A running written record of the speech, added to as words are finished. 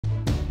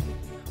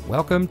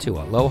Welcome to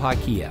Aloha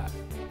Kia,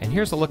 and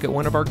here's a look at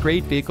one of our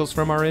great vehicles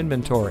from our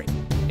inventory.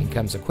 It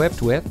comes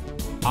equipped with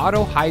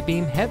auto high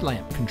beam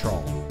headlamp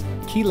control,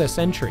 keyless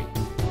entry,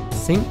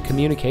 sync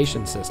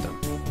communication system,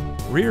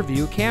 rear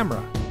view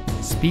camera,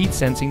 speed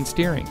sensing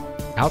steering,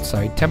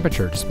 outside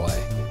temperature display,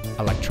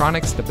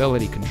 electronic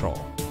stability control,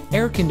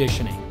 air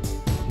conditioning,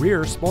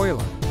 rear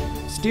spoiler,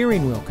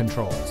 steering wheel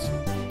controls,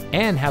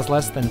 and has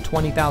less than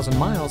 20,000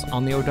 miles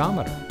on the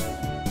odometer.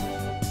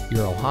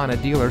 Your Ohana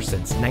dealer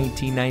since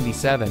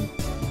 1997,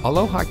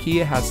 Aloha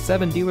Kia has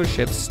 7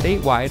 dealerships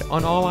statewide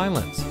on all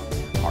islands.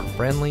 Our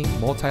friendly,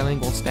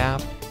 multilingual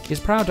staff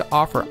is proud to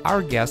offer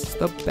our guests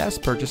the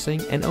best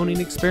purchasing and owning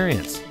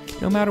experience,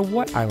 no matter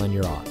what island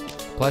you're on.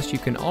 Plus, you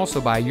can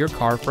also buy your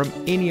car from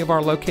any of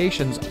our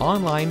locations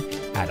online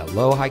at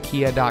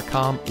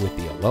alohakia.com with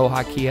the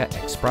Aloha Kia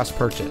Express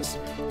Purchase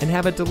and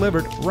have it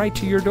delivered right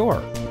to your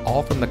door,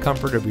 all from the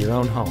comfort of your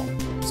own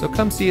home. So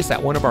come see us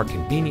at one of our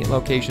convenient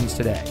locations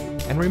today.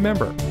 And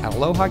remember, at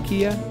Aloha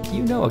Kia,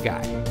 you know a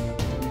guy.